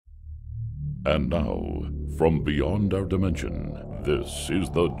And now, from beyond our dimension, this is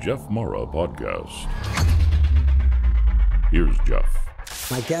the JeffMara podcast. Here's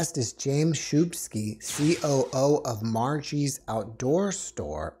Jeff. My guest is James Szubski, COO of Margie's Outdoor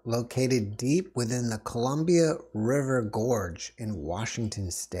Store, located deep within the Columbia River Gorge in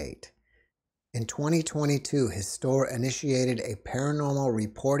Washington State. In 2022, his store initiated a paranormal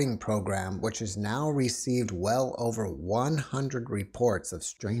reporting program, which has now received well over 100 reports of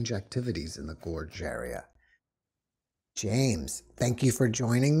strange activities in the gorge area. James, thank you for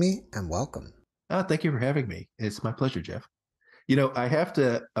joining me and welcome. Thank you for having me. It's my pleasure, Jeff. You know, I have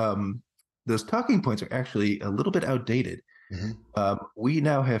to, those talking points are actually a little bit outdated. Mm-hmm. We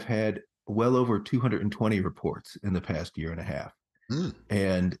now have had well over 220 reports in the past year and a half.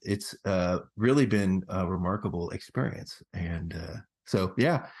 And it's really been a remarkable experience. And so,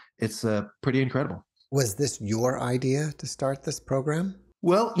 yeah, it's pretty incredible. Was this your idea to start this program?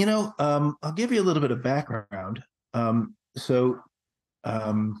 Well, you know, I'll give you a little bit of background. You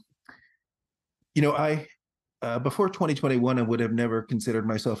know, I before 2021, I would have never considered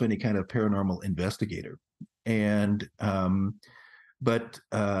myself any kind of paranormal investigator. And but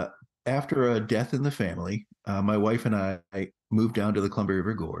after a death in the family, my wife and I moved down to the Columbia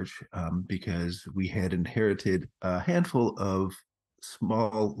River Gorge because we had inherited a handful of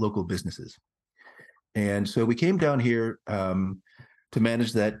small local businesses. And so we came down here to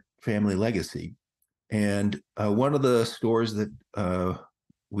manage that family legacy. And one of the stores that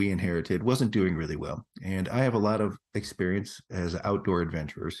we inherited wasn't doing really well. And I have a lot of experience as an outdoor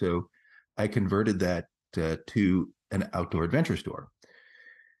adventurer. So I converted that to an outdoor adventure store.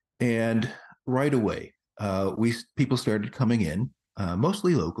 And right away, people started coming in,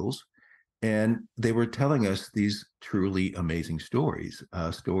 mostly locals, and they were telling us these truly amazing stories,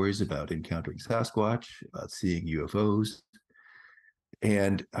 stories about encountering Sasquatch, about seeing UFOs.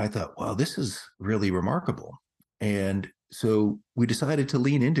 And I thought, wow, this is really remarkable. And so we decided to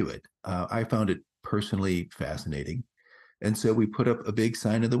lean into it. I found it personally fascinating. And so we put up a big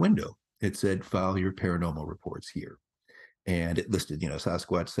sign in the window. It said, file your paranormal reports here. And it listed, you know,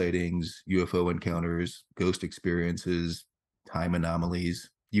 Sasquatch sightings, UFO encounters, ghost experiences, time anomalies,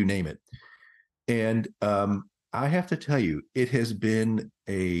 you name it. And I have to tell you, it has been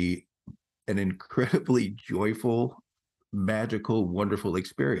an incredibly joyful, magical, wonderful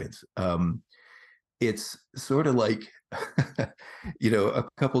experience. It's sort of like, you know, a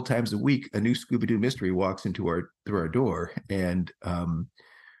couple times a week, a new Scooby-Doo mystery walks through our door, and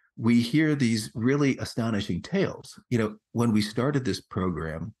we hear these really astonishing tales. You know, when we started this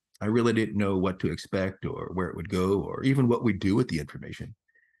program, I really didn't know what to expect or where it would go or even what we'd do with the information.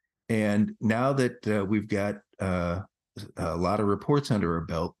 And now that we've got a lot of reports under our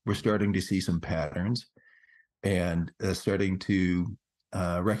belt, we're starting to see some patterns and starting to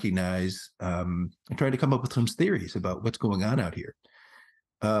recognize and trying to come up with some theories about what's going on out here.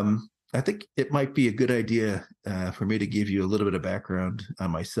 I think it might be a good idea for me to give you a little bit of background on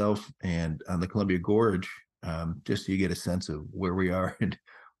myself and on the Columbia Gorge, just so you get a sense of where we are and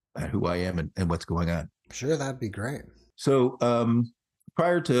who I am and what's going on. Sure, that'd be great. So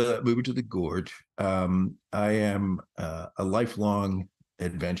prior to moving to the Gorge, I am a lifelong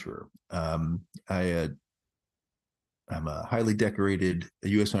adventurer. I'm a highly decorated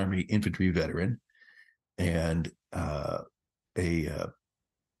U.S. Army infantry veteran and a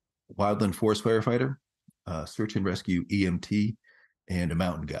wildland forest firefighter, search and rescue EMT, and a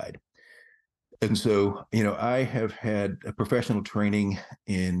mountain guide. And so, you know, I have had a professional training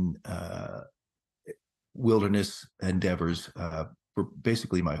in wilderness endeavors for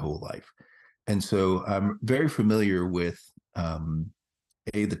basically my whole life. And so I'm very familiar with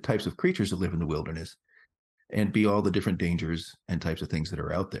the types of creatures that live in the wilderness, and B, all the different dangers and types of things that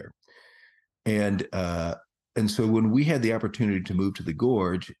are out there. And so when we had the opportunity to move to the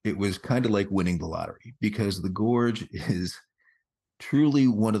Gorge, it was kind of like winning the lottery, because the Gorge is truly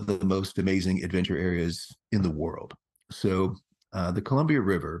one of the most amazing adventure areas in the world. So the Columbia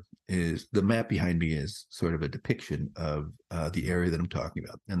River the map behind me is sort of a depiction of the area that I'm talking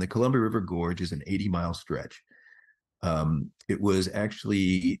about. And the Columbia River Gorge is an 80-mile stretch. It was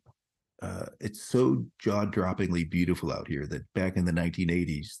actually, it's so jaw-droppingly beautiful out here that back in the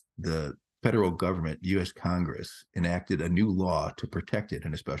 1980s, the federal government, U.S. Congress, enacted a new law to protect it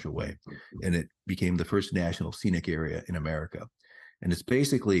in a special way. And it became the first national scenic area in America. And it's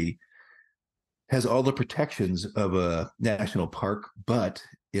basically has all the protections of a national park, but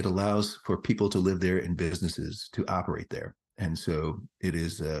it allows for people to live there and businesses to operate there. And so it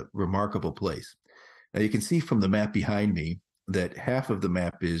is a remarkable place. Now you can see from the map behind me that half of the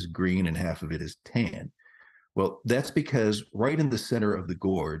map is green and half of it is tan. Well, that's because right in the center of the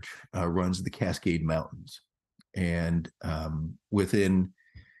gorge runs the Cascade Mountains. And within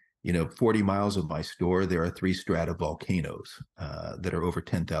 40 miles of my store, there are three stratovolcanoes that are over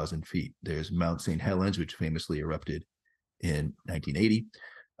 10,000 feet. There's Mount St. Helens, which famously erupted in 1980.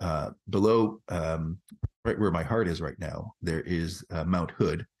 Below, right where my heart is right now, there is Mount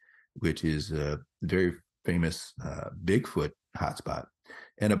Hood, which is a very famous Bigfoot hotspot.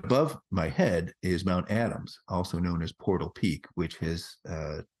 And above my head is Mount Adams, also known as Portal Peak, which has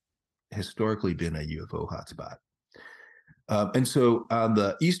historically been a UFO hotspot. And so on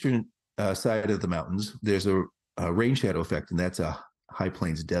the eastern side of the mountains, there's a rain shadow effect, and that's a high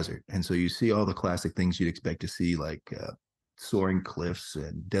plains desert. And so you see all the classic things you'd expect to see, like soaring cliffs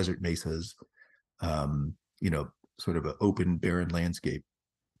and desert mesas, sort of an open, barren landscape.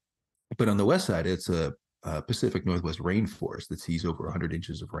 But on the west side, it's a Pacific Northwest rainforest that sees over 100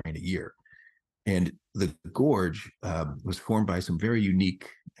 inches of rain a year. And the gorge was formed by some very unique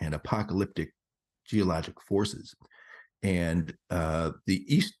and apocalyptic geologic forces. And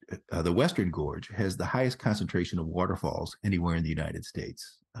the Western Gorge has the highest concentration of waterfalls anywhere in the United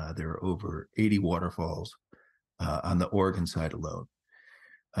States. There are over 80 waterfalls on the Oregon side alone.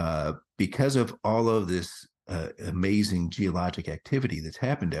 Because of all of this amazing geologic activity that's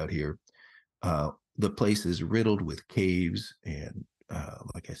happened out here, the place is riddled with caves and,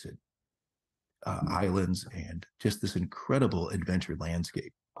 like I said, islands and just this incredible adventure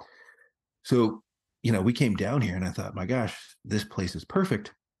landscape. So, we came down here and I thought, my gosh, this place is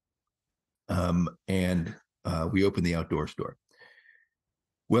perfect. And we opened the outdoor store.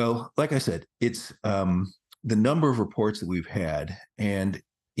 Well, like I said, it's the number of reports that we've had. And,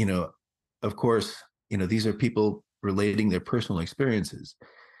 of course, these are people relating their personal experiences.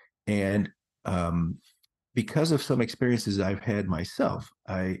 And because of some experiences I've had myself,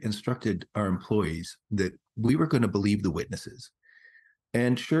 I instructed our employees that we were going to believe the witnesses.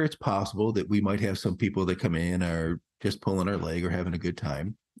 And sure, it's possible that we might have some people that come in are just pulling our leg or having a good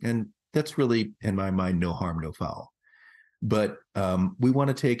time. And that's really, in my mind, no harm, no foul. But we want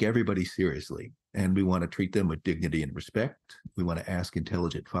to take everybody seriously, and we want to treat them with dignity and respect. We want to ask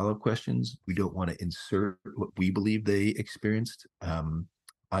intelligent follow-up questions. We don't want to insert what we believe they experienced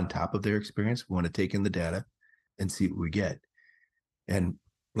on top of their experience. We want to take in the data and see what we get. And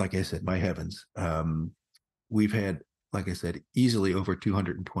like I said, my heavens, we've had, like I said, easily over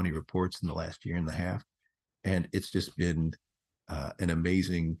 220 reports in the last year and a half. And it's just been an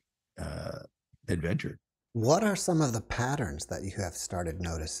amazing adventure. What are some of the patterns that you have started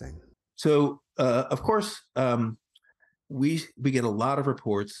noticing? So, of course, we get a lot of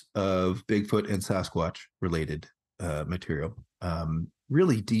reports of Bigfoot and Sasquatch related material,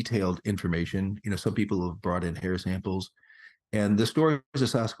 really detailed information. Some people have brought in hair samples, and the stories of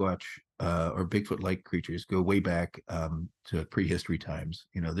Sasquatch or Bigfoot-like creatures go way back to prehistory times.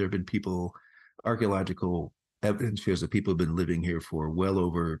 There have been archaeological evidence shows that people have been living here for well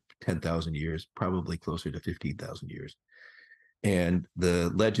over 10,000 years, probably closer to 15,000 years. And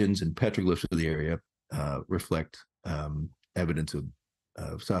the legends and petroglyphs of the area reflect evidence of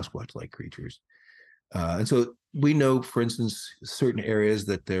Sasquatch-like creatures. And so we know, for instance, certain areas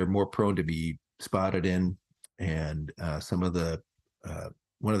that they're more prone to be spotted in. And one of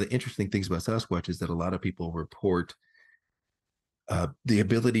the interesting things about Sasquatch is that a lot of people report the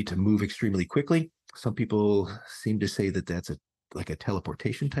ability to move extremely quickly. Some people seem to say that that's like a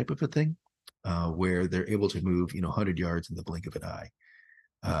teleportation type of a thing, where they're able to move, 100 yards in the blink of an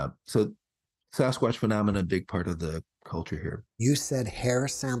eye. So Sasquatch phenomena, a big part of the culture here. You said hair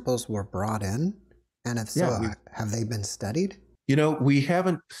samples were brought in? And if so, have they been studied? We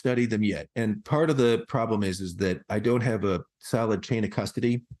haven't studied them yet. And part of the problem is that I don't have a solid chain of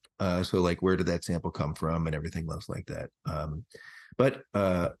custody. So like, where did that sample come from and everything else like that. But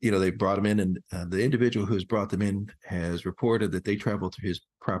they brought them in, and the individual who's brought them in has reported that they travel through his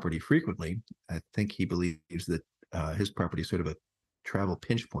property frequently. I think he believes that his property is sort of a travel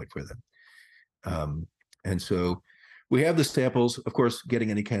pinch point for them. And so we have the samples. Of course,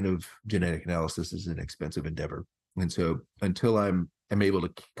 getting any kind of genetic analysis is an expensive endeavor. And so until I'm able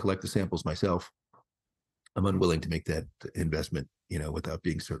to collect the samples myself, I'm unwilling to make that investment, without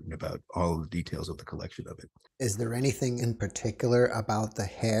being certain about all of the details of the collection of it. Is there anything in particular about the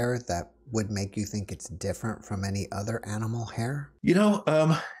hair that would make you think it's different from any other animal hair?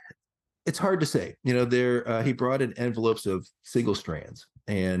 It's hard to say. He brought in envelopes of single strands.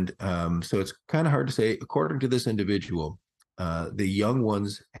 And so it's kind of hard to say. According to this individual, the young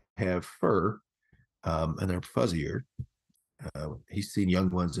ones have fur, and they're fuzzier. He's seen young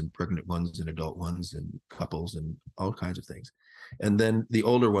ones and pregnant ones and adult ones and couples and all kinds of things. And then the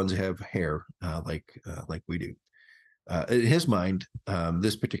older ones have hair, like we do. In his mind,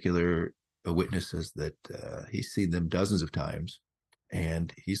 this particular witness says that he's seen them dozens of times,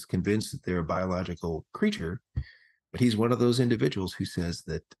 and he's convinced that they're a biological creature. But he's one of those individuals who says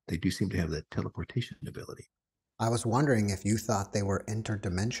that they do seem to have that teleportation ability. I was wondering if you thought they were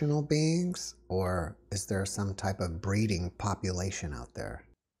interdimensional beings, or is there some type of breeding population out there?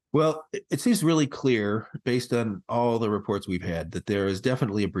 Well, it seems really clear based on all the reports we've had that there is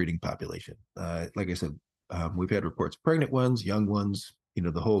definitely a breeding population. Like I said, we've had reports, pregnant ones, young ones,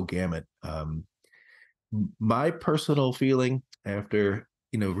 the whole gamut. My personal feeling after,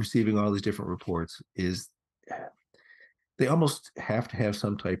 receiving all these different reports is they almost have to have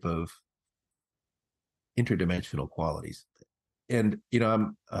some type of interdimensional qualities. And,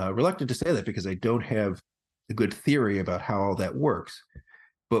 I'm reluctant to say that because I don't have a good theory about how all that works.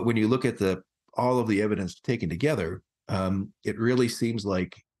 But when you look at all of the evidence taken together, it really seems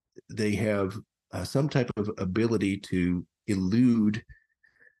like they have some type of ability to elude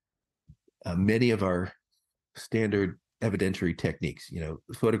many of our standard evidentiary techniques.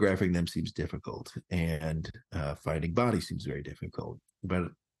 Photographing them seems difficult, and finding bodies seems very difficult. But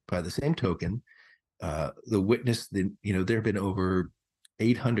by the same token, the witness, there have been over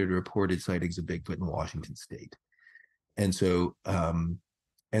 800 reported sightings of Bigfoot in Washington State. And so,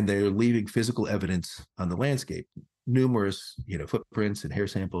 and they're leaving physical evidence on the landscape, numerous, footprints and hair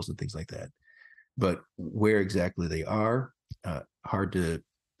samples and things like that. But where exactly they are, hard to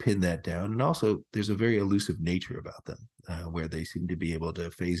pin that down. And also, there's a very elusive nature about them, where they seem to be able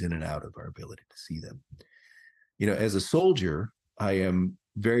to phase in and out of our ability to see them. As a soldier, I am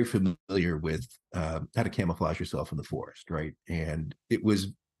very familiar with how to camouflage yourself in the forest, right? And it was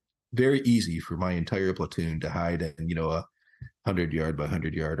very easy for my entire platoon to hide in, a 100-yard by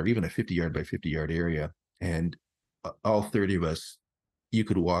 100-yard or even a 50-yard by 50-yard area. And all 30 of us, you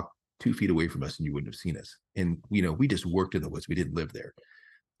could walk 2 feet away from us and you wouldn't have seen us. And, we just worked in the woods. We didn't live there.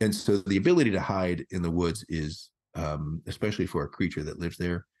 And so the ability to hide in the woods is, especially for a creature that lives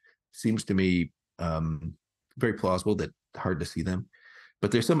there, seems to me very plausible, that hard to see them. But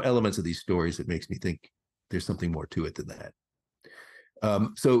there's some elements of these stories that makes me think there's something more to it than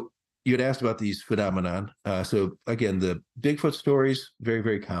that. So you had asked about these phenomenon. So again, the Bigfoot stories, very,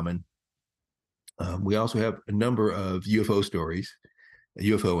 very common. We also have a number of UFO stories,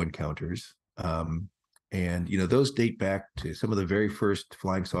 UFO encounters. And, those date back to some of the very first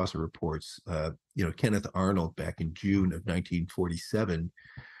flying saucer reports. Kenneth Arnold back in June of 1947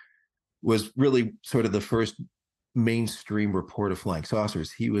 was really sort of the first mainstream report of flying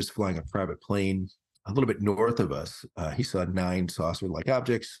saucers. He was flying a private plane a little bit north of us. He saw 9 saucer-like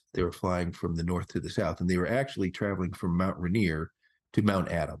objects. They were flying from the north to the south, and they were actually traveling from Mount Rainier to Mount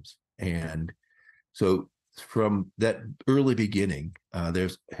Adams. And so from that early beginning, there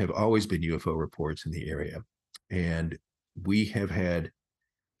have always been UFO reports in the area. And we have had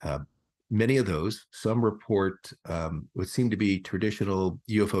many of those. Some report what seem to be traditional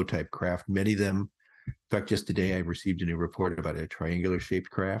UFO type craft, many of them. In fact, just today, I received a new report about a triangular shaped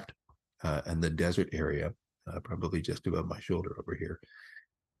craft in the desert area, probably just above my shoulder over here.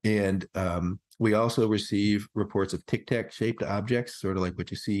 And we also receive reports of tic-tac shaped objects, sort of like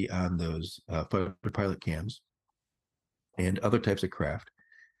what you see on those fighter pilot cams, and other types of craft.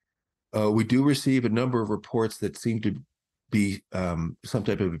 We do receive a number of reports that seem to be some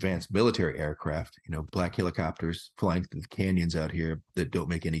type of advanced military aircraft, black helicopters flying through the canyons out here that don't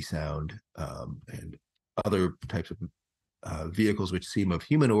make any sound, and other types of vehicles which seem of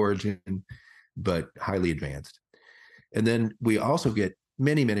human origin, but highly advanced. And then we also get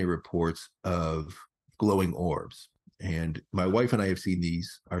many, many reports of glowing orbs. And my wife and I have seen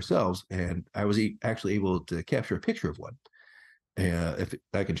these ourselves, and I was actually able to capture a picture of one. If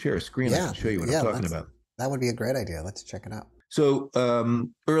I can share a screen, I can show you what I'm talking about. That would be a great idea. Let's check it out. So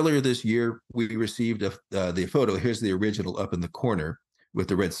earlier this year, we received the photo. Here's the original up in the corner with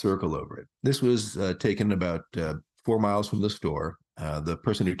the red circle over it. This was taken about 4 miles from the store. The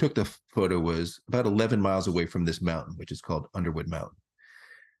person who took the photo was about 11 miles away from this mountain, which is called Underwood Mountain.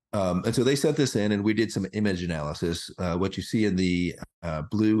 And so they sent this in, and we did some image analysis. What you see in the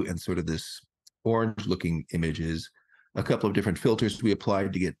blue and sort of this orange-looking images, a couple of different filters we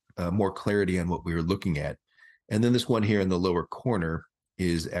applied to get more clarity on what we were looking at. And then this one here in the lower corner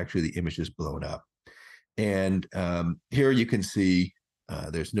is actually the images blown up. And here you can see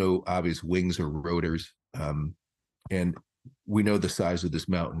there's no obvious wings or rotors. And we know the size of this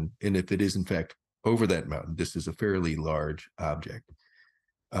mountain. And if it is, in fact, over that mountain, this is a fairly large object.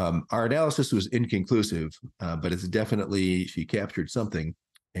 Our analysis was inconclusive, but it's definitely, she captured something.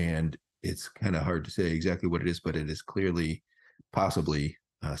 And it's kind of hard to say exactly what it is, but it is clearly possibly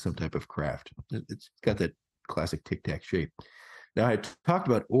some type of craft. It's got that classic tic-tac shape. Now, I talked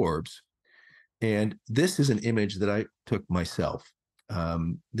about orbs, and this is an image that I took myself.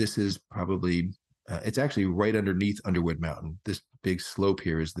 This is probably, it's actually right underneath Underwood Mountain. This big slope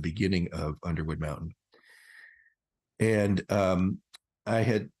here is the beginning of Underwood Mountain. And I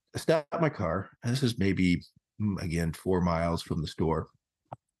had stopped my car, and this is maybe, again, 4 miles from the store.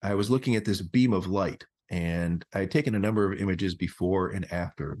 I was looking at this beam of light, and I had taken a number of images before and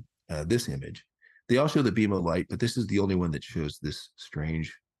after this image. They all show the beam of light, but this is the only one that shows this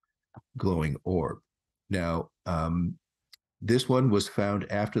strange glowing orb. Now, this one was found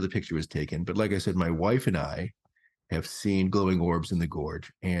after the picture was taken, but like I said, my wife and I have seen glowing orbs in the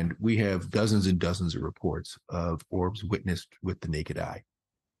gorge, and we have dozens and dozens of reports of orbs witnessed with the naked eye.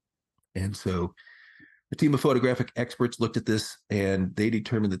 And so a team of photographic experts looked at this, and they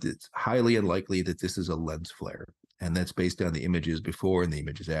determined that it's highly unlikely that this is a lens flare. And that's based on the images before and the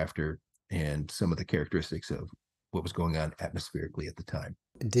images after, and some of the characteristics of what was going on atmospherically at the time.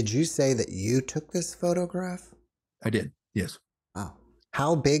 Did you say that you took this photograph? I did, yes. Oh.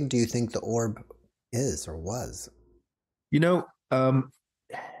 How big do you think the orb is or was? You know, the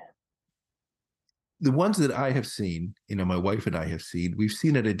ones that I have seen, my wife and I have seen, we've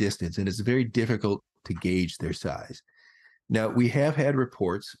seen at a distance, and it's very difficult to gauge their size. Now, we have had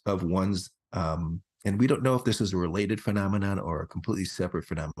reports of ones, and we don't know if this is a related phenomenon or a completely separate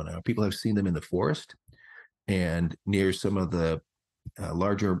phenomenon. People have seen them in the forest and near some of the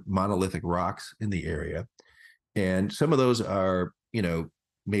larger monolithic rocks in the area. And some of those are,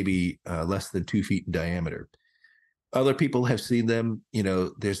 maybe less than 2 feet in diameter. Other people have seen them.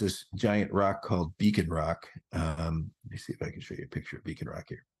 There's this giant rock called Beacon Rock. Let me see if I can show you a picture of Beacon Rock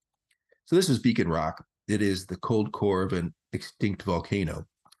here. So this is Beacon Rock. It is the cold core of an extinct volcano,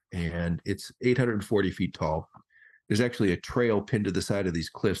 and it's 840 feet tall. There's actually a trail pinned to the side of these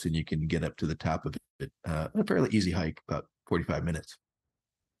cliffs, and you can get up to the top of it. A fairly easy hike, about 45 minutes.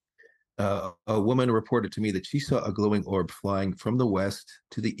 A woman reported to me that she saw a glowing orb flying from the west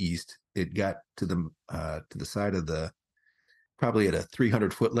to the east. It got to the side of probably at a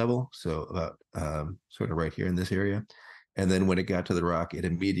 300-foot level, so about sort of right here in this area. And then when it got to the rock, it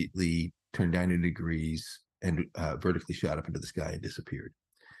immediately turned 90 degrees and vertically shot up into the sky and disappeared.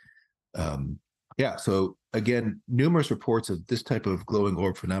 Yeah, so again, numerous reports of this type of glowing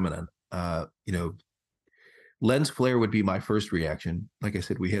orb phenomenon. Lens flare would be my first reaction. Like I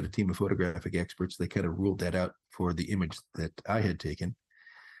said, we had a team of photographic experts. They kind of ruled that out for the image that I had taken.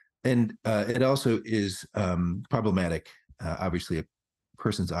 And it also is problematic. Obviously, a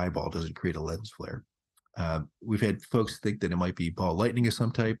person's eyeball doesn't create a lens flare. We've had folks think that it might be ball lightning of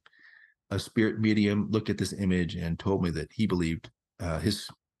some type. A spirit medium looked at this image and told me that he believed his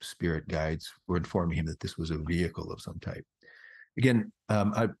spirit guides were informing him that this was a vehicle of some type. Again,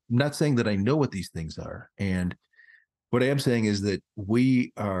 I'm not saying that I know what these things are. And what I am saying is that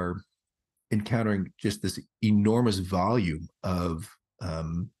we are encountering just this enormous volume of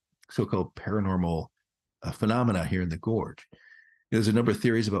so-called paranormal phenomena here in the gorge. There's a number of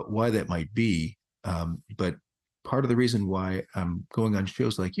theories about why that might be, but part of the reason why I'm going on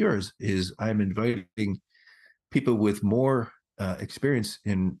shows like yours is I'm inviting people with more experience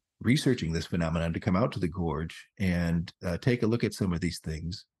in researching this phenomenon to come out to the gorge and take a look at some of these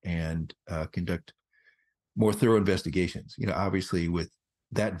things and conduct more thorough investigations. Obviously with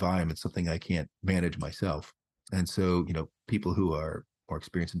that volume, it's something I can't manage myself. And so, people who are more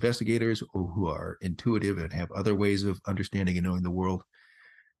experienced investigators or who are intuitive and have other ways of understanding and knowing the world,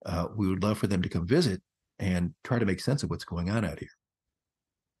 we would love for them to come visit and try to make sense of what's going on out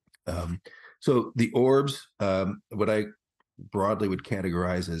here. So the orbs, what I broadly would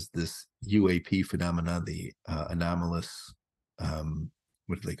categorize as this UAP phenomenon, the anomalous,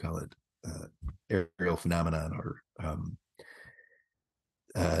 what do they call it? Aerial phenomenon, or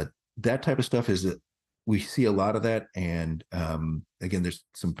that type of stuff is that we see a lot of that. And again, there's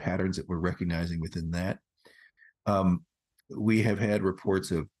some patterns that we're recognizing within that. We have had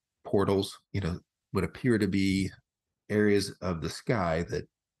reports of portals, what appear to be areas of the sky that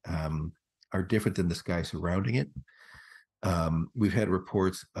are different than the sky surrounding it. We've had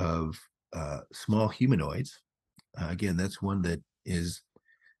reports of small humanoids. Again, that's one that is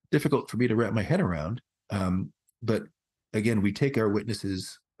difficult for me to wrap my head around. But again, we take our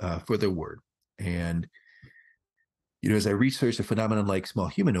witnesses for their word. And, as I research a phenomenon like small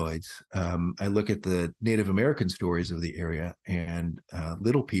humanoids, I look at the Native American stories of the area, and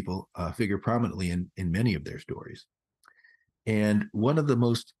little people figure prominently in many of their stories. And one of the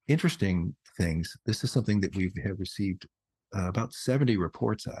most interesting things, this is something that we have received about 70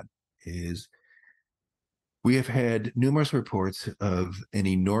 reports on, is We have had numerous reports of an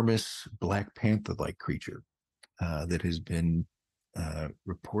enormous Black Panther-like creature that has been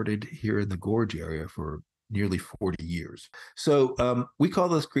reported here in the gorge area for nearly 40 years. So we call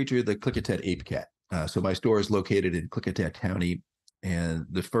this creature the Klickitat ape cat. So my store is located in Klickitat County, and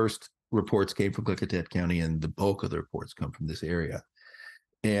the first reports came from Klickitat County, and the bulk of the reports come from this area.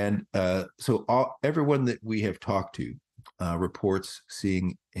 And so everyone that we have talked to reports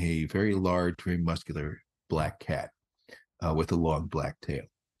seeing a very large, very muscular black cat with a long black tail.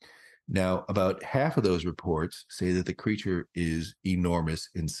 Now, about half of those reports say that the creature is enormous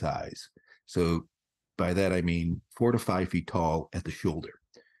in size. So by that, I mean 4 to 5 feet tall at the shoulder.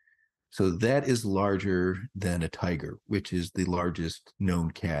 So that is larger than a tiger, which is the largest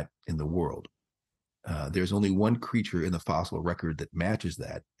known cat in the world. There's only one creature in the fossil record that matches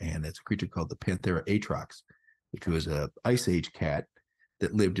that, and it's a creature called the Panthera atrox, which was an Ice Age cat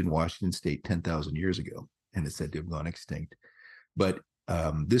that lived in Washington State 10,000 years ago, and it's said to have gone extinct. But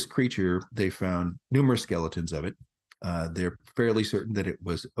this creature, they found numerous skeletons of it. They're fairly certain that it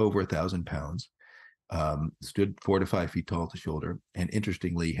was over 1,000 pounds, stood 4 to 5 feet tall at the shoulder, and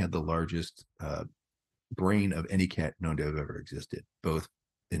interestingly had the largest brain of any cat known to have ever existed, both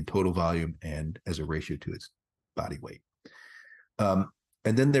in total volume and as a ratio to its body weight. And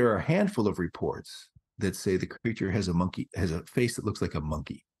then there are a handful of reports that say the creature has a face that looks like a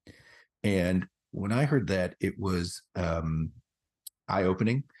monkey. And when I heard that, it was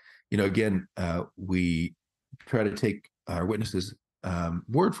eye-opening. Again, we try to take our witnesses'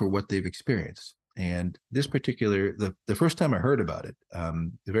 word for what they've experienced. And this particular, the first time I heard about it,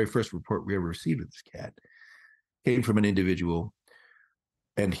 the very first report we ever received of this cat came from an individual,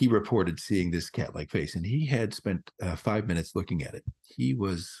 and he reported seeing this cat-like face. And he had spent 5 minutes looking at it. He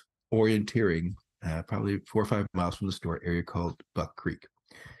was orienteering probably 4 or 5 miles from the store, area called Buck Creek.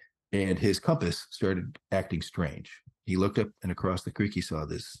 And his compass started acting strange. He looked up, and across the creek, he saw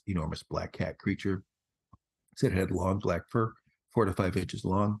this enormous black cat creature. He said it had long black fur, 4 to 5 inches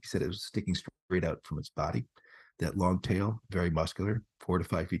long. He said it was sticking straight out from its body. That long tail, very muscular, 4 to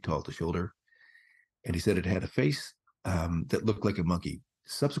 5 feet tall at the shoulder. And he said it had a face that looked like a monkey.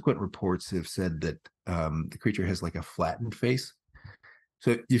 Subsequent reports have said that the creature has like a flattened face.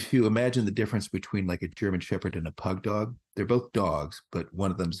 So if you imagine the difference between like a German Shepherd and a pug dog, they're both dogs, but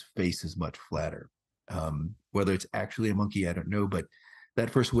one of them's face is much flatter. Whether it's actually a monkey, I don't know, but that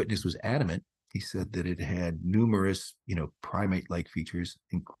first witness was adamant. He said that it had numerous, primate-like features,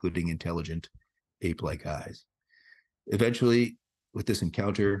 including intelligent ape-like eyes. Eventually, with this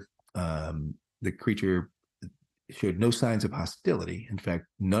encounter, the creature showed no signs of hostility. In fact,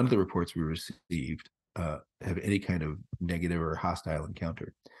 none of the reports we received have any kind of negative or hostile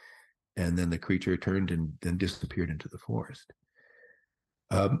encounter. And then the creature turned and then disappeared into the forest.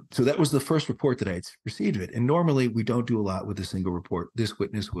 So that was the first report that I had received of it. And normally we don't do a lot with a single report. This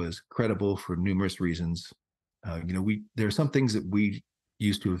witness was credible for numerous reasons. There are some things that we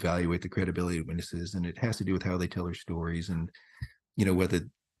use to evaluate the credibility of witnesses, and it has to do with how they tell their stories and, whether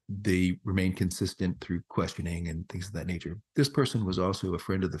they remain consistent through questioning and things of that nature. This person was also a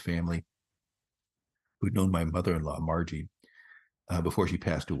friend of the family who'd known my mother-in-law, Margie, before she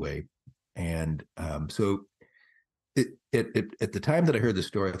passed away. And so at the time that I heard the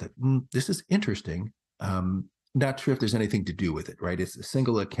story, I thought, this is interesting. Not sure if there's anything to do with it, right? It's a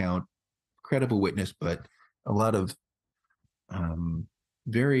single account, credible witness, but a lot of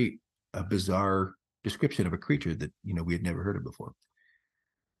very bizarre description of a creature that, we had never heard of before.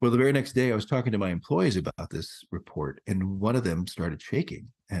 Well, the very next day, I was talking to my employees about this report, and one of them started shaking.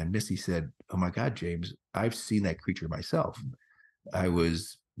 And Missy said, "Oh my God, James, I've seen that creature myself. I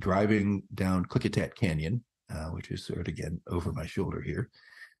was driving down Klickitat Canyon, which is sort of, again, over my shoulder here.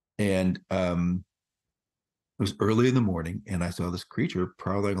 And it was early in the morning, and I saw this creature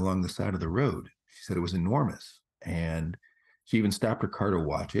prowling along the side of the road. She said it was enormous. And she even stopped her car to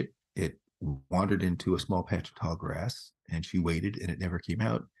watch it. It wandered into a small patch of tall grass, and she waited, and it never came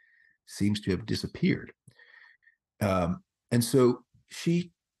out. Seems to have disappeared." And so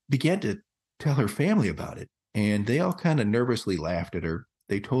she began to tell her family about it, and they all kind of nervously laughed at her.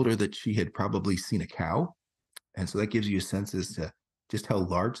 They told her that she had probably seen a cow. And so that gives you a sense as to just how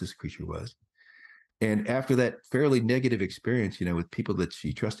large this creature was. And after that fairly negative experience, with people that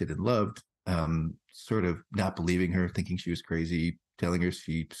she trusted and loved, sort of not believing her, thinking she was crazy, telling her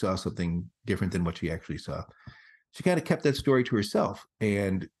she saw something different than what she actually saw, she kind of kept that story to herself.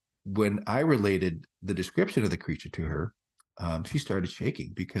 And when I related the description of the creature to her, she started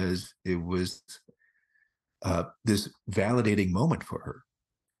shaking because it was this validating moment for her.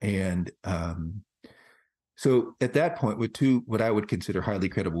 And So at that point, with two what I would consider highly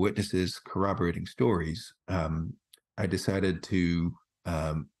credible witnesses corroborating stories, I decided to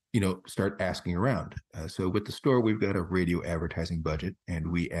start asking around. So with the store, we've got a radio advertising budget,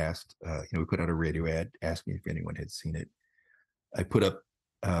 and we asked, we put out a radio ad asking if anyone had seen it. I put up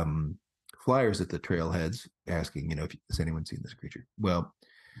flyers at the trailheads asking, if has anyone seen this creature? Well,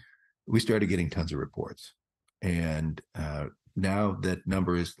 we started getting tons of reports, and now that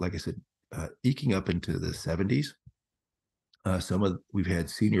number is, like I said, eking up into the 70s. We've had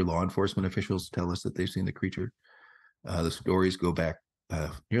senior law enforcement officials tell us that they've seen the creature. The stories go back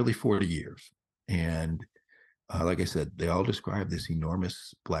nearly 40 years. And like I said, they all describe this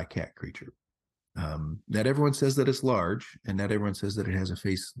enormous black cat creature. Not everyone says that it's large, and not everyone says that it has a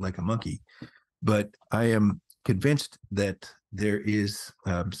face like a monkey. But I am convinced that there is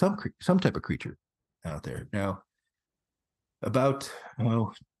some type of creature out there. Now, about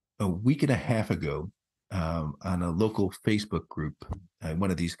a week and a half ago, on a local Facebook group, one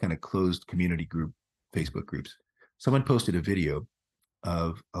of these kind of closed community group Facebook groups, someone posted a video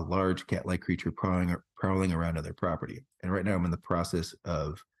of a large cat-like creature prowling around on their property. And right now I'm in the process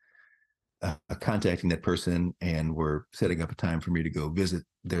of contacting that person, and we're setting up a time for me to go visit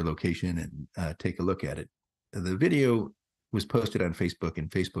their location and take a look at it. The video was posted on Facebook, and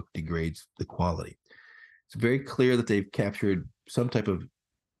Facebook degrades the quality. It's very clear that they've captured some type of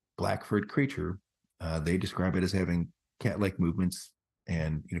black-furred creature. They describe it as having cat-like movements,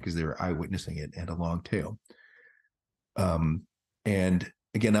 and because they were eyewitnessing it, and a long tail. And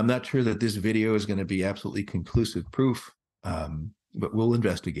again, I'm not sure that this video is going to be absolutely conclusive proof, but we'll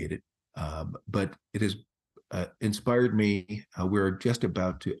investigate it. But it has inspired me. We're just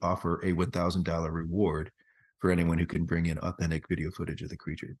about to offer a $1,000 reward for anyone who can bring in authentic video footage of the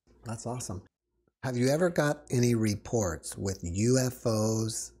creature. That's awesome. Have you ever got any reports with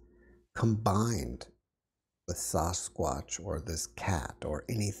UFOs combined with Sasquatch or this cat or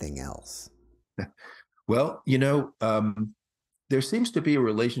anything else? Well, there seems to be a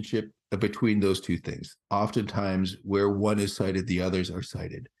relationship between those two things. Oftentimes, where one is cited, the others are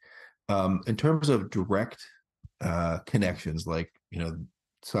cited. In terms of direct connections, like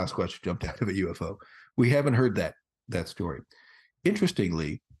Sasquatch jumped out of a UFO, we haven't heard that story.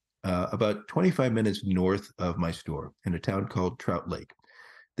 Interestingly, about 25 minutes north of my store, in a town called Trout Lake,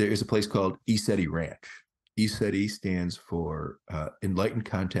 there is a place called ESETI Ranch. ESETI stands for Enlightened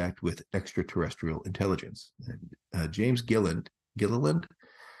Contact with Extraterrestrial Intelligence. And, James Gilliland,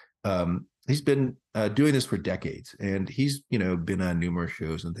 he's been doing this for decades, and he's been on numerous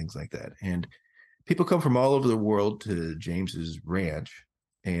shows and things like that. And people come from all over the world to James's ranch,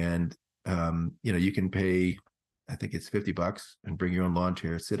 and you can pay, I think it's $50, and bring your own lawn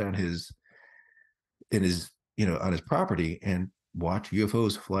chair, sit on his property, and watch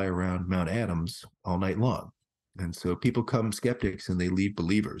UFOs fly around Mount Adams all night long. And so people come skeptics and they leave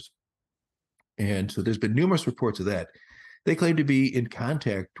believers. And so there's been numerous reports of that. They claim to be in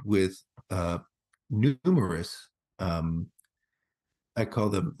contact with numerous, I call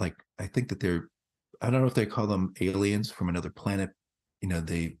them, I think that I don't know if they call them aliens from another planet.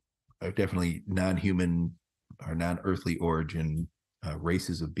 They are definitely non-human or non-earthly origin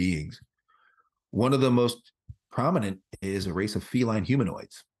races of beings. One of the most prominent is a race of feline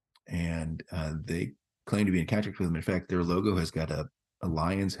humanoids, and they claim to be in contact with them. In fact, their logo has got a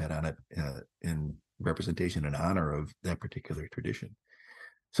lion's head on it in representation and honor of that particular tradition.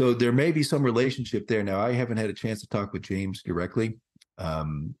 So there may be some relationship there. Now, I haven't had a chance to talk with James directly.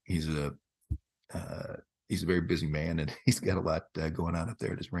 He's a very busy man, and he's got a lot going on up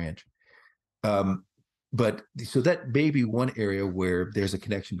there at his ranch. But so that may be one area where there's a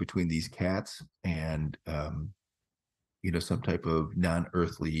connection between these cats and some type of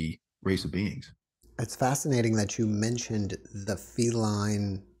non-earthly race of beings. It's fascinating that you mentioned the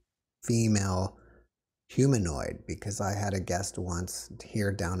feline female humanoid, because I had a guest once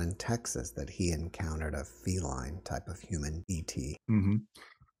here down in Texas that he encountered a feline type of human ET. Mm-hmm.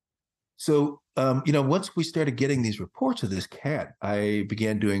 So, once we started getting these reports of this cat, I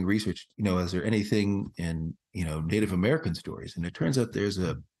began doing research, is there anything in, Native American stories? And it turns out there's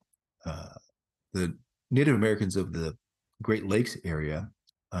the Native Americans of the Great Lakes area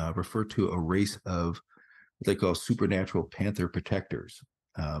refer to a race of what they call supernatural panther protectors.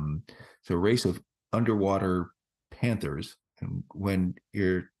 So a race of underwater panthers. And when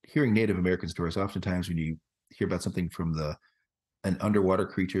you're hearing Native American stories, oftentimes when you hear about something from an underwater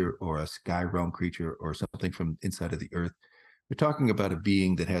creature or a sky realm creature or something from inside of the earth, we're talking about a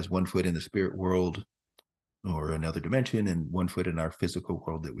being that has 1 foot in the spirit world or another dimension and 1 foot in our physical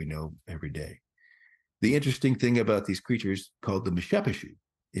world that we know every day. The interesting thing about these creatures called the Mishepeshu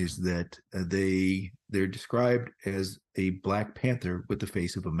is that they're described as a black panther with the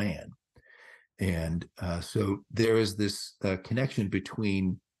face of a man. And so there is this connection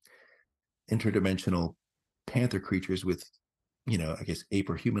between interdimensional panther creatures with, I guess, ape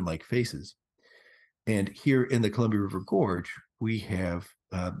or human-like faces. And here in the Columbia River Gorge, we have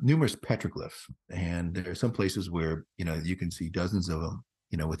numerous petroglyphs, and there are some places where you can see dozens of them,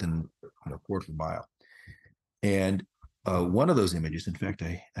 within a quarter of a mile. And one of those images, in fact,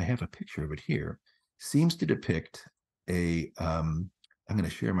 I have a picture of it here, seems to depict a. I'm going to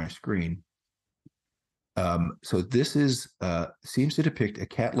share my screen. So this seems to depict a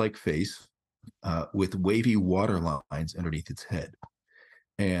cat-like face with wavy water lines underneath its head,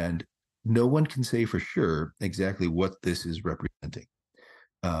 and no one can say for sure exactly what this is representing.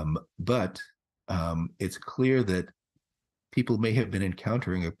 But it's clear that people may have been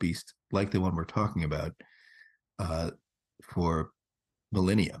encountering a beast like the one we're talking about for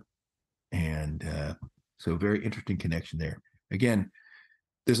millennia. And so very interesting connection there. Again,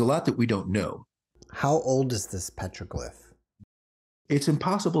 there's a lot that we don't know. How old is this petroglyph? It's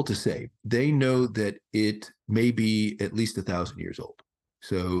impossible to say. They know that it may be at least 1,000 years old.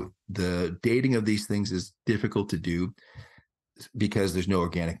 So the dating of these things is difficult to do because there's no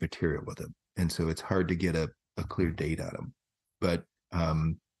organic material with them. And so it's hard to get a clear date on them. But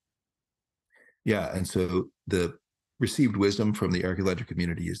yeah, and so the received wisdom from the archaeological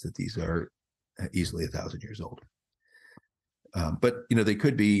community is that these are easily 1,000 years old. But they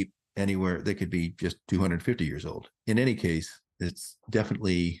could be anywhere. They could be just 250 years old. In any case, it's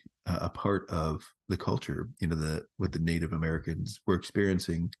definitely a part of the culture, what the Native Americans were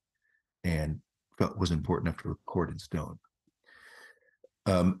experiencing and felt was important enough to record in stone.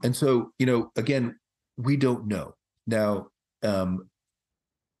 And so, again, we don't know. Now, the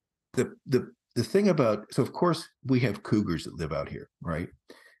thing about, so of course we have cougars that live out here, right?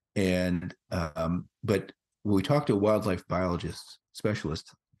 And but when we talk to wildlife biologists,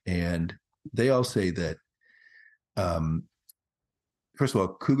 specialists, and they all say that first of all,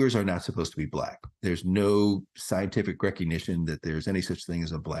 cougars are not supposed to be black. There's no scientific recognition that there's any such thing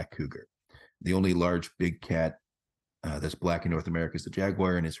as a black cougar. The only large big cat that's black in North America is the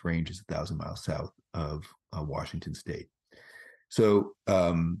jaguar, and its range is 1,000 miles south of Washington State. So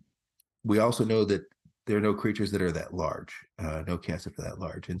we also know that there are no creatures that are that large, no cats that are that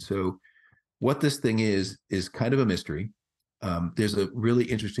large. And so what this thing is kind of a mystery. There's a really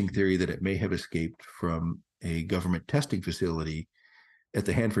interesting theory that it may have escaped from a government testing facility at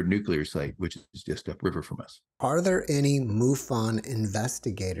the Hanford nuclear site, which is just upriver from us. Are there any MUFON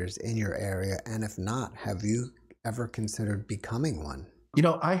investigators in your area? And if not, have you ever considered becoming one?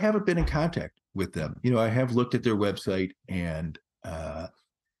 I haven't been in contact with them. I have looked at their website and, and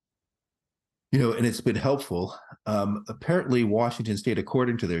it's been helpful. Apparently, Washington State,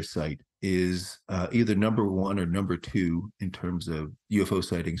 according to their site, is either number 1 or number 2 in terms of UFO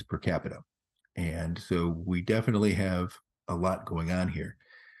sightings per capita. And so we definitely have a lot going on here.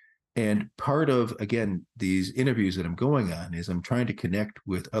 And part of, again, these interviews that I'm going on is I'm trying to connect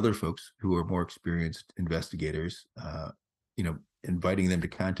with other folks who are more experienced investigators, inviting them to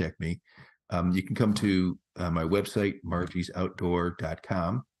contact me. You can come to my website,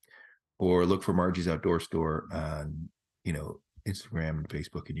 margiesoutdoor.com, or look for Margie's Outdoor Store on, Instagram and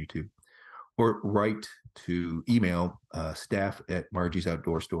Facebook and YouTube, or write to email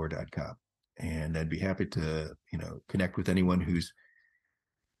staff@margiesoutdoorstore.com. And I'd be happy to, connect with anyone who's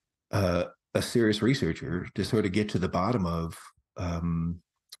a serious researcher to sort of get to the bottom of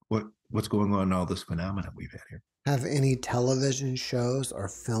what's going on in all this phenomenon we've had here. Have any television shows or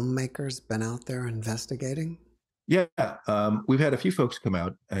filmmakers been out there investigating? Yeah, we've had a few folks come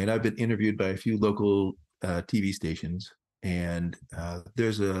out, and I've been interviewed by a few local TV stations. And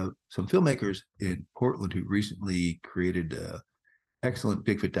there's some filmmakers in Portland who recently created an excellent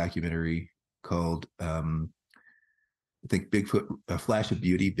Bigfoot documentary called, I think, Bigfoot, A Flash of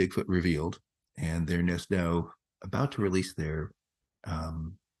Beauty, Bigfoot Revealed. And they're just now about to release their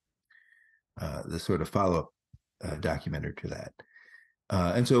the sort of follow-up documentary to that.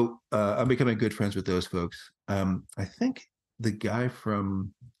 And so I'm becoming good friends with those folks. I think the guy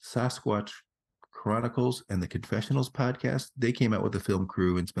from Sasquatch Chronicles and the Confessionals podcast, they came out with a film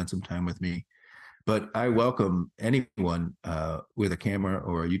crew and spent some time with me. But I welcome anyone with a camera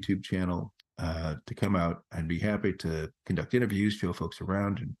or a YouTube channel to come out. I'd be happy to conduct interviews, show folks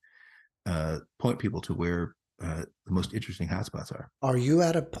around, and point people to where the most interesting hotspots are. Are you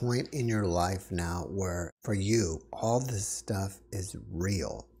at a point in your life now where, for you, all this stuff is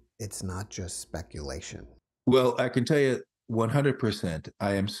real? It's not just speculation. Well, I can tell you 100%,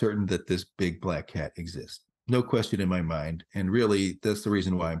 I am certain that this big black cat exists. no question in my mind. And really, that's the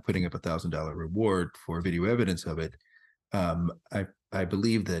reason why I'm putting up $1,000 reward for video evidence of it. I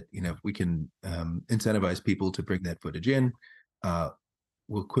believe that, if we can incentivize people to bring that footage in,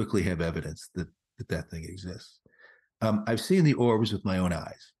 we'll quickly have evidence that thing exists. I've seen the orbs with my own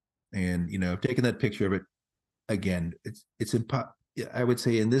eyes, and I've taken that picture of it. Again, I would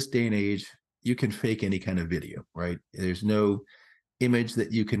say in this day and age, you can fake any kind of video, right? There's no image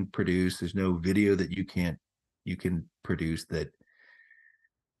that you can produce. There's no video that you can produce that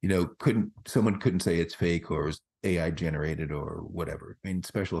someone couldn't say it's fake or was AI generated or whatever. I mean,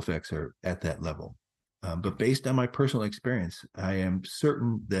 special effects are at that level. But based on my personal experience, I am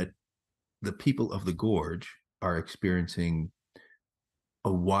certain that the people of the gorge are experiencing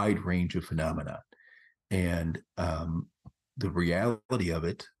a wide range of phenomena. And the reality of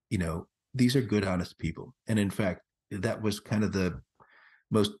it, these are good, honest people. And in fact, that was kind of the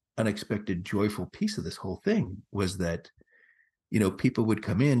most unexpected, joyful piece of this whole thing, was that, people would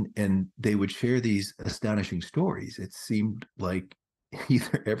come in and they would share these astonishing stories. It seemed like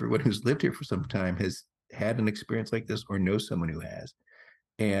either everyone who's lived here for some time has had an experience like this or knows someone who has.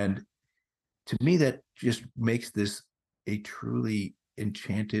 And to me, that just makes this a truly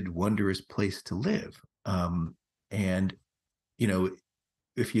enchanted, wondrous place to live. And,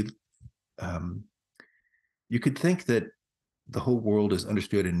 if you could think that the whole world is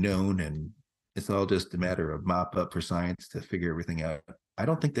understood and known, and it's all just a matter of mop up for science to figure everything out. I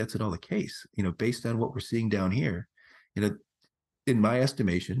don't think that's at all the case. Based on what we're seeing down here, in my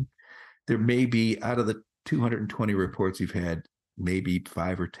estimation, there may be, out of the 220 reports you've had, maybe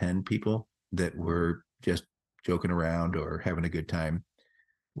 5 or 10 people that were just joking around or having a good time,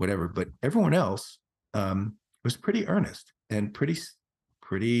 whatever. But everyone else was pretty earnest and pretty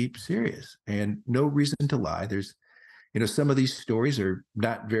serious, and no reason to lie. There's, some of these stories are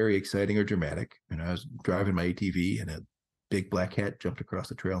not very exciting or dramatic. I was driving my ATV and a big black cat jumped across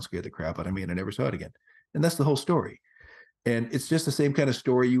the trail and scared the crap out of me, and I never saw it again. And that's the whole story. And it's just the same kind of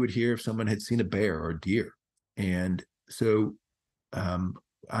story you would hear if someone had seen a bear or a deer. And so I'm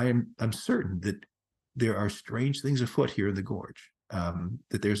certain that there are strange things afoot here in the gorge,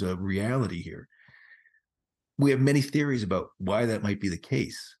 that there's a reality here. We have many theories about why that might be the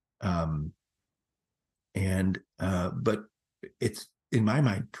case. But it's, in my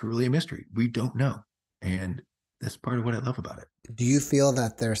mind, truly a mystery. We don't know. And that's part of what I love about it. Do you feel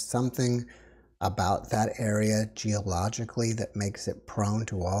that there's something about that area geologically that makes it prone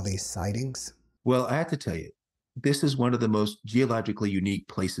to all these sightings? Well, I have to tell you, this is one of the most geologically unique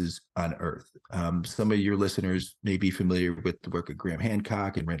places on Earth. Some of your listeners may be familiar with the work of Graham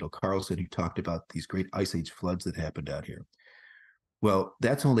Hancock and Randall Carlson, who talked about these great ice age floods that happened out here. Well,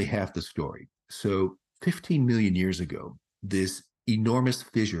 that's only half the story. So 15 million years ago, this enormous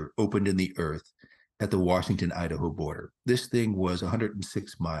fissure opened in the earth at the Washington-Idaho border. This thing was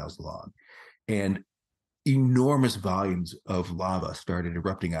 106 miles long, and enormous volumes of lava started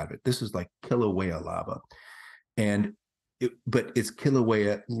erupting out of it. This is like Kilauea lava. But it's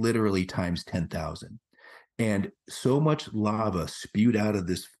Kilauea literally times 10,000. And so much lava spewed out of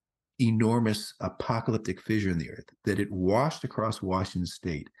this enormous apocalyptic fissure in the earth that it washed across Washington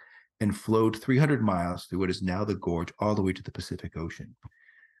state and flowed 300 miles through what is now the gorge all the way to the Pacific Ocean.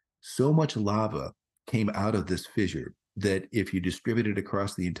 So much lava came out of this fissure that if you distributed it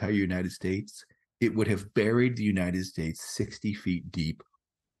across the entire United States, it would have buried the United States 60 feet deep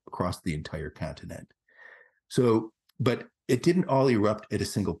across the entire continent. So, but it didn't all erupt at a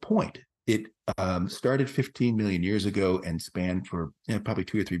single point. It started 15 million years ago and spanned for probably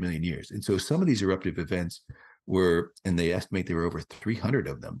 2 or 3 million years. And so some of these eruptive events were, and they estimate there were over 300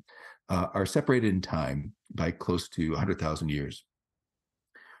 of them, are separated in time by close to 100,000 years.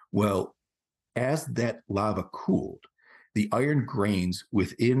 Well, as that lava cooled, the iron grains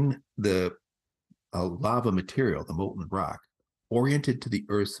within the lava material, the molten rock, oriented to the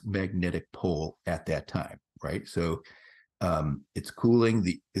Earth's magnetic pole at that time, right? So it's cooling,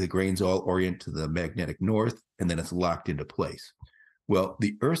 the grains all orient to the magnetic north, and then it's locked into place. Well,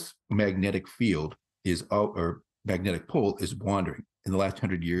 the Earth's magnetic field or magnetic pole is wandering. In the last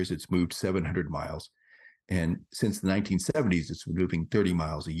 100 years, it's moved 700 miles. And since the 1970s, it's moving 30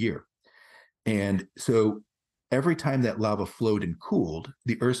 miles a year. And so every time that lava flowed and cooled,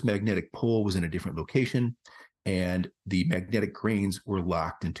 the Earth's magnetic pole was in a different location, and the magnetic grains were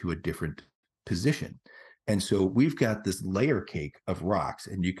locked into a different position. And so we've got this layer cake of rocks,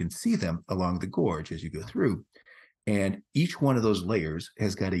 and you can see them along the gorge as you go through. And each one of those layers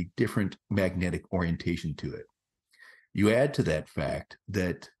has got a different magnetic orientation to it. You add to that fact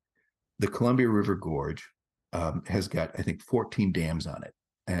that the Columbia River Gorge has got, I think, 14 dams on it,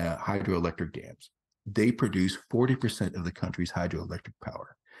 hydroelectric dams. they produce 40% of the country's hydroelectric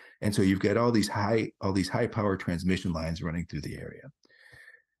power. And so you've got all these high power transmission lines running through the area.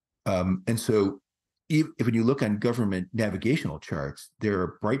 And so when you look on government navigational charts, there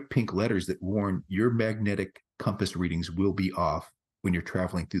are bright pink letters that warn your magnetic compass readings will be off when you're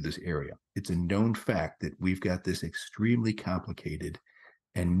traveling through this area. It's a known fact that we've got this extremely complicated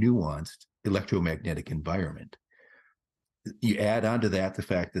and nuanced electromagnetic environment. You add on to that the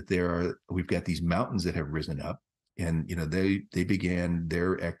fact that we've got these mountains that have risen up, and they began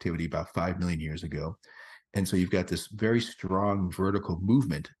their activity about 5 million years ago. And so you've got this very strong vertical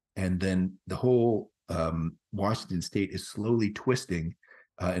movement, and then the whole Washington state is slowly twisting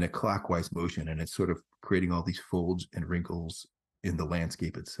in a clockwise motion, and it's sort of creating all these folds and wrinkles in the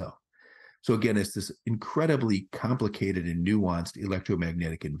landscape itself. So again, it's this incredibly complicated and nuanced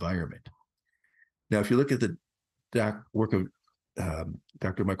electromagnetic environment. Now, if you look at the work of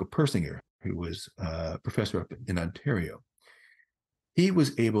Dr. Michael Persinger, who was a professor up in Ontario, he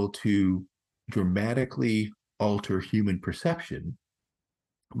was able to dramatically alter human perception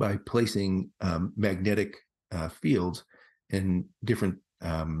by placing magnetic fields in different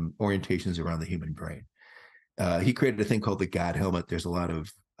orientations around the human brain. He created a thing called the God helmet. There's a lot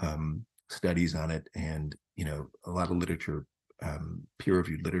of studies on it, and a lot of literature,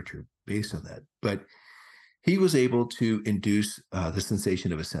 peer-reviewed literature based on that. But he was able to induce the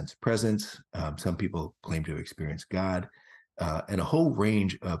sensation of a sense of presence. Some people claim to have experienced God, and a whole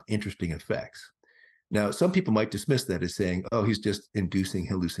range of interesting effects. Now, some people might dismiss that as saying, oh, he's just inducing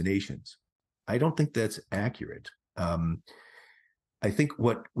hallucinations. I don't think that's accurate. I think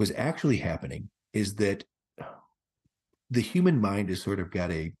what was actually happening is that the human mind has sort of got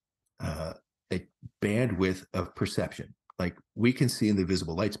a bandwidth of perception. Like, we can see in the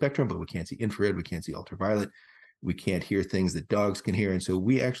visible light spectrum, but we can't see infrared, we can't see ultraviolet, we can't hear things that dogs can hear. And so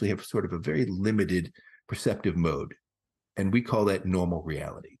we actually have sort of a very limited perceptive mode, and we call that normal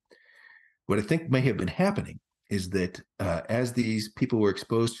reality. What I think may have been happening is that as these people were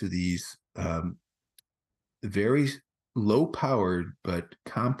exposed to these very low-powered but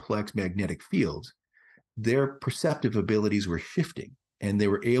complex magnetic fields, their perceptive abilities were shifting, and they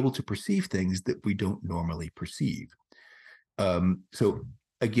were able to perceive things that we don't normally perceive. So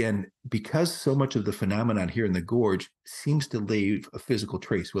again, because so much of the phenomenon here in the gorge seems to leave a physical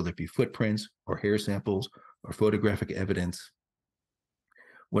trace, whether it be footprints or hair samples or photographic evidence,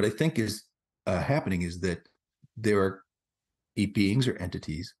 what I think is happening is that there are beings or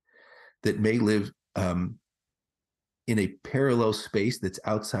entities that may live in a parallel space that's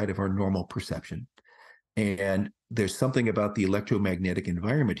outside of our normal perception. And there's something about the electromagnetic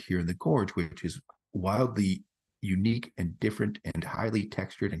environment here in the gorge which is wildly unique and different and highly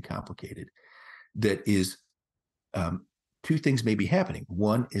textured and complicated. That is, two things may be happening.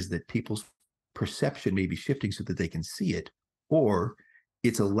 One is that people's perception may be shifting so that they can see it, or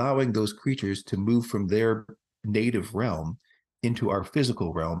it's allowing those creatures to move from their native realm into our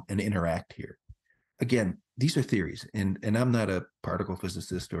physical realm and interact here. Again, these are theories, and I'm not a particle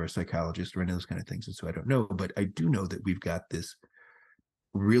physicist or a psychologist or any of those kind of things, and so I don't know, but I do know that we've got this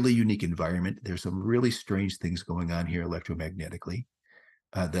really unique environment. There's some really strange things going on here electromagnetically.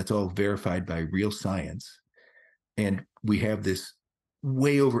 That's all verified by real science. And we have this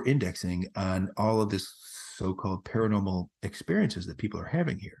way over indexing on all of this so-called paranormal experiences that people are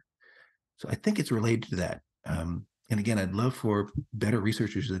having here. So I think it's related to that. And again, I'd love for better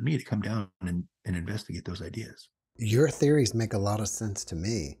researchers than me to come down and investigate those ideas. Your theories make a lot of sense to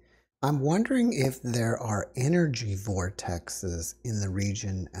me. I'm wondering if there are energy vortexes in the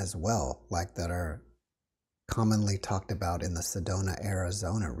region as well, like that are commonly talked about in the Sedona,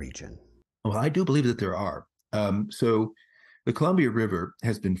 Arizona region. Well, I do believe that there are. So the Columbia River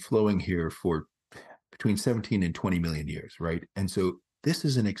has been flowing here for between 17 and 20 million years, right? And so this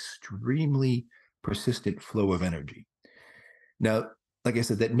is an extremely persistent flow of energy. Now, like I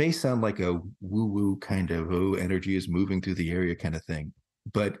said, that may sound like a woo-woo kind of, oh, energy is moving through the area kind of thing.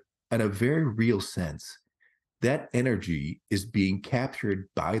 But in a very real sense, that energy is being captured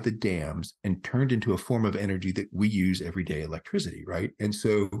by the dams and turned into a form of energy that we use every day, electricity, right? And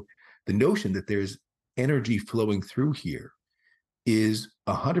so the notion that there's energy flowing through here is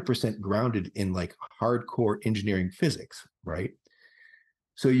 100% grounded in like hardcore engineering physics, right?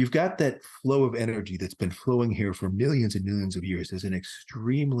 So you've got that flow of energy that's been flowing here for millions and millions of years. There's an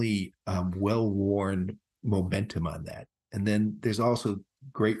extremely well-worn momentum on that. And then there's also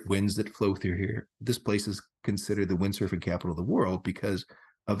great winds that flow through here. This place is considered the windsurfing capital of the world because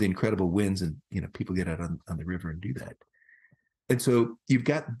of the incredible winds, and people get out on the river and do that. And so you've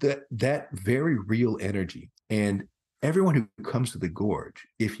got that very real energy. And everyone who comes to the gorge,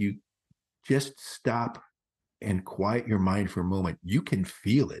 if you just stop and quiet your mind for a moment, you can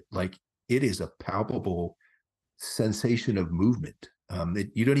feel it. Like it is a palpable sensation of movement.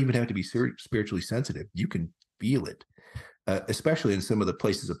 You don't even have to be spiritually sensitive. You can feel it, especially in some of the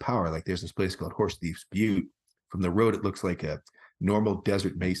places of power. Like there's this place called Horse Thieves Butte. From the road, it looks like a normal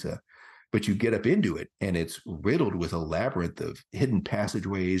desert mesa, but you get up into it and it's riddled with a labyrinth of hidden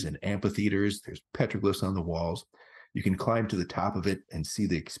passageways and amphitheaters. There's petroglyphs on the walls. You can climb to the top of it and see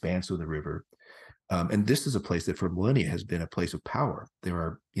the expanse of the river. And this is a place that for millennia has been a place of power. There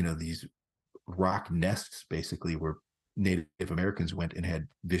are, these rock nests basically where Native Americans went and had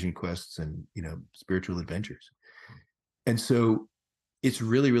vision quests and, spiritual adventures. And so it's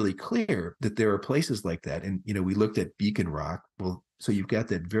really, really clear that there are places like that. And, we looked at Beacon Rock. Well, so you've got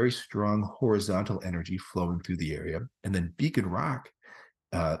that very strong horizontal energy flowing through the area. And then Beacon Rock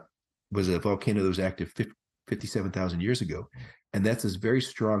was a volcano that was active 57,000 years ago. And that's this very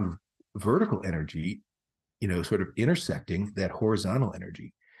strong vertical energy, sort of intersecting that horizontal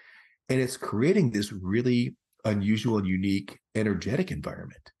energy. And it's creating this really unusual and unique energetic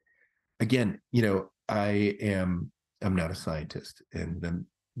environment. Again, I'm not a scientist and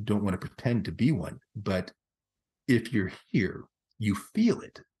don't want to pretend to be one, but if you're here, you feel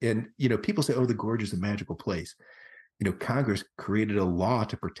it. And, people say, oh, the gorge is a magical place. Congress created a law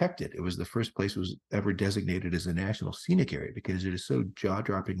to protect it. It was the first place was ever designated as a national scenic area because it is so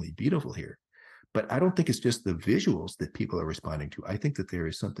jaw-droppingly beautiful here. But I don't think it's just the visuals that people are responding to. I think that there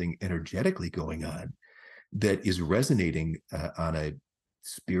is something energetically going on that is resonating on a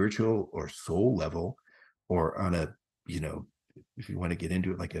spiritual or soul level, or on a, if you want to get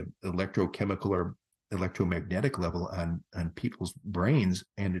into it, like an electrochemical or electromagnetic level on people's brains.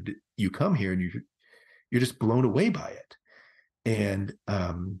 And you come here and you're just blown away by it. And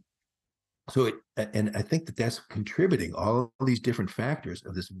and I think that that's contributing, all these different factors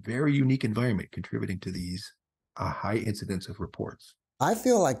of this very unique environment contributing to these high incidence of reports. I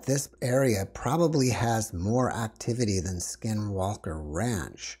feel like this area probably has more activity than Skinwalker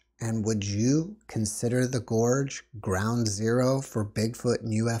Ranch. And would you consider the gorge ground zero for Bigfoot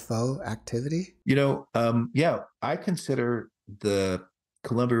and UFO activity? Yeah, I consider the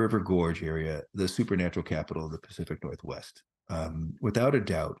Columbia River Gorge area the supernatural capital of the Pacific Northwest. Without a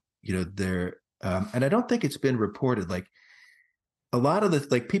doubt, there, and I don't think it's been reported. Like a lot of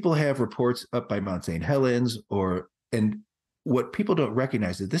people have reports up by Mount St. Helens, and what people don't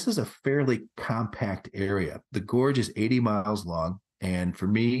recognize is this is a fairly compact area. The gorge is 80 miles long. And for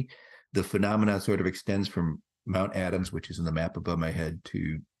me, the phenomenon sort of extends from Mount Adams, which is in the map above my head,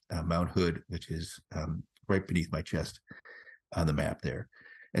 to Mount Hood, which is right beneath my chest on the map there.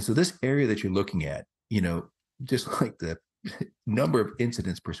 And so this area that you're looking at, just like the number of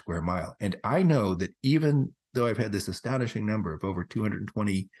incidents per square mile. And I know that even though I've had this astonishing number of over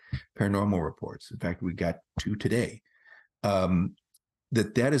 220 paranormal reports, in fact, we got 2 today,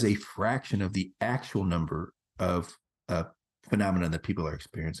 that is a fraction of the actual number of phenomenon that people are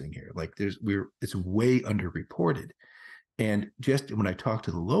experiencing here. Like it's way underreported. And just when I talk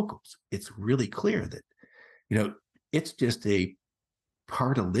to the locals, it's really clear that, it's just a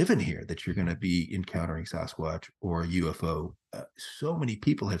part of living here that you're going to be encountering Sasquatch or a UFO. So many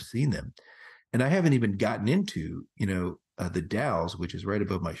people have seen them. And I haven't even gotten into, the Dalles, which is right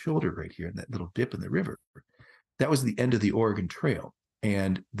above my shoulder right here in that little dip in the river. That was the end of the Oregon Trail.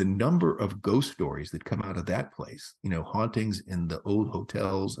 And the number of ghost stories that come out of that place, hauntings in the old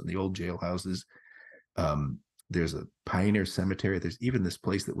hotels and the old jailhouses. There's a pioneer cemetery. There's even this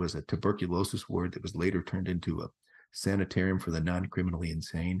place that was a tuberculosis ward that was later turned into a sanitarium for the non-criminally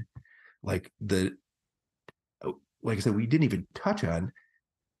insane. Like I said, we didn't even touch on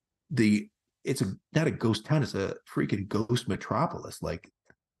it's not a ghost town. It's a freaking ghost metropolis. Like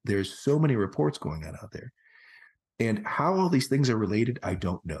there's so many reports going on out there. And how all these things are related, I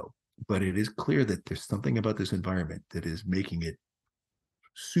don't know. But it is clear that there's something about this environment that is making it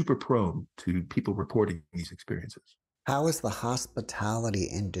super prone to people reporting these experiences. How is the hospitality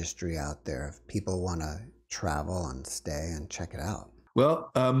industry out there if people want to travel and stay and check it out?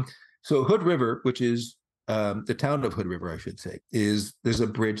 Well, so Hood River, which is the town of Hood River, I should say, there's a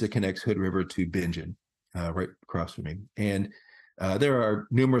bridge that connects Hood River to Bingen, right across from me. And there are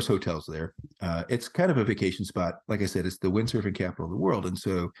numerous hotels there. It's kind of a vacation spot. Like I said, it's the windsurfing capital of the world. And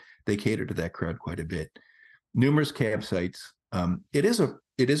so they cater to that crowd quite a bit. Numerous campsites. It is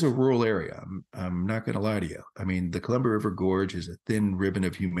a rural area. I'm not going to lie to you. I mean, the Columbia River Gorge is a thin ribbon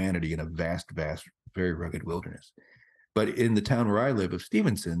of humanity in a vast, very rugged wilderness. But in the town where I live of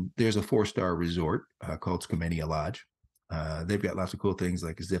Stevenson, there's a 4-star resort called Skamania Lodge. They've got lots of cool things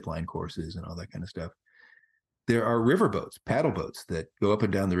like zip line courses and all that kind of stuff. there are river boats, paddle boats that go up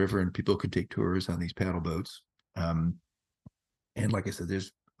and down the river, and people can take tours on these paddle boats. And like I said,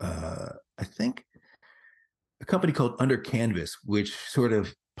 there's, I think, a company called Under Canvas, which sort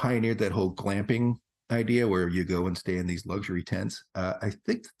of pioneered that whole glamping idea where you go and stay in these luxury tents. I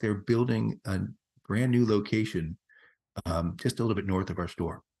think that they're building a brand new location just a little bit north of our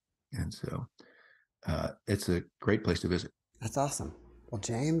store. And so it's a great place to visit. That's awesome. Well,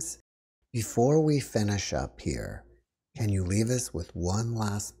 James, before we finish up here, can you leave us with one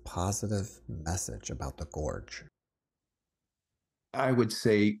last positive message about the gorge? I would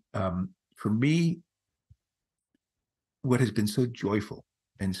say, for me, what has been so joyful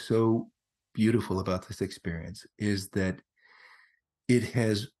and so beautiful about this experience is that it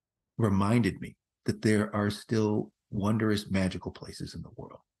has reminded me that there are still wondrous, magical places in the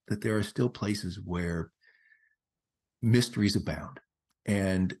world, that there are still places where mysteries abound.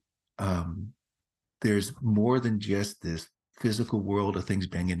 And there's more than just this physical world of things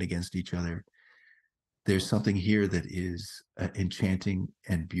banging against each other. There's something here that is enchanting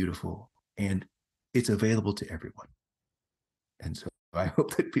and beautiful, and it's available to everyone. And so I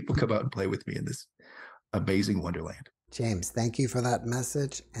hope that people come out and play with me in this amazing wonderland. James, thank you for that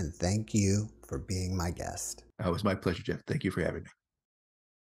message, and thank you for being my guest. It was my pleasure, Jeff. Thank you for having me.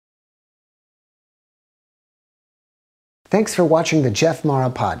 Thanks for watching the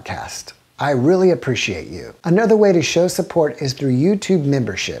JeffMara podcast. I really appreciate you. Another way to show support is through YouTube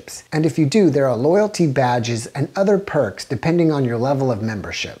memberships. And if you do, there are loyalty badges and other perks depending on your level of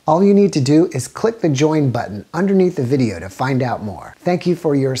membership. All you need to do is click the join button underneath the video to find out more. Thank you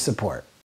for your support.